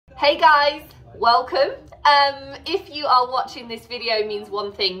Hey guys, welcome. If you are watching this video, it means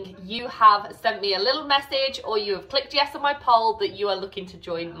one thing: you have sent me a little message or you have clicked yes on my poll that you are looking to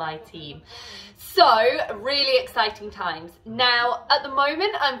join my team. So, really exciting times. Now, at the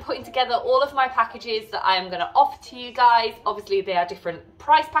moment, I'm putting together all of my packages that I am going to offer to you guys. Obviously, they are different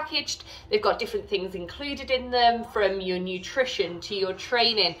price packaged. They've got different things included in them, from your nutrition to your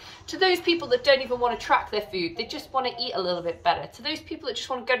training, to those people that don't even want to track their food. They just want to eat a little bit better. To those people that just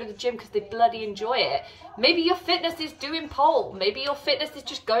want to go to the gym because they bloody enjoy it. Maybe your fitness is doing pole. Maybe your fitness is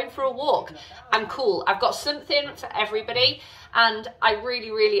just going for a walk. I'm cool. I've got something for everybody. And I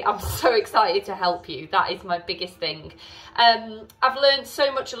really am so excited to help you. That is my biggest thing. I've learned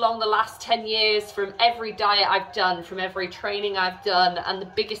so much along the last 10 years from every diet I've done, from every training I've done, and the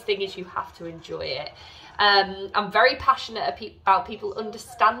biggest thing is you have to enjoy it. I'm very passionate about people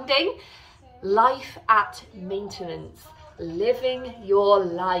understanding life at maintenance, living your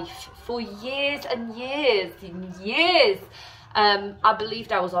life. For years and years and years, I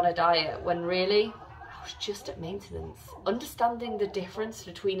believed I was on a diet when really I was just at maintenance. Understanding the difference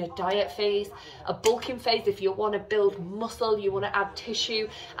between a diet phase, a bulking phase if you want to build muscle, you want to add tissue,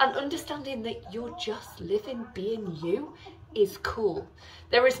 and understanding that you're just living, being you, is cool.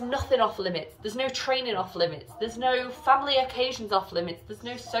 There is nothing off limits. There's no training off limits. There's no family occasions off limits. There's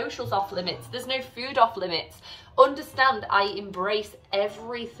no socials off limits. There's no food off limits. Understand, I embrace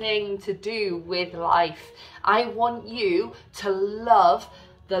everything to do with life. I want you to love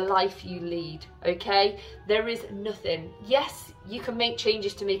the life you lead, okay? There is nothing. Yes, you can make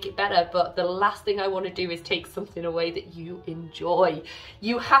changes to make it better, but the last thing I want to do is take something away that you enjoy.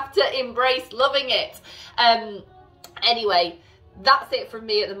 You have to embrace loving it. Anyway, that's it from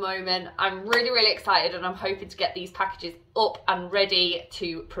me at the moment. I'm really excited, and I'm hoping to get these packages up and ready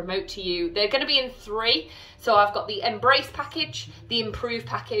to promote to you. They're going to be in 3. So I've got the Embrace package, the Improve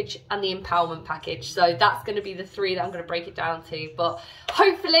package, and the Empowerment package. So that's going to be the 3 that I'm going to break it down to. But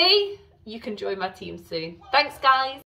hopefully you can join my team soon. Thanks, guys.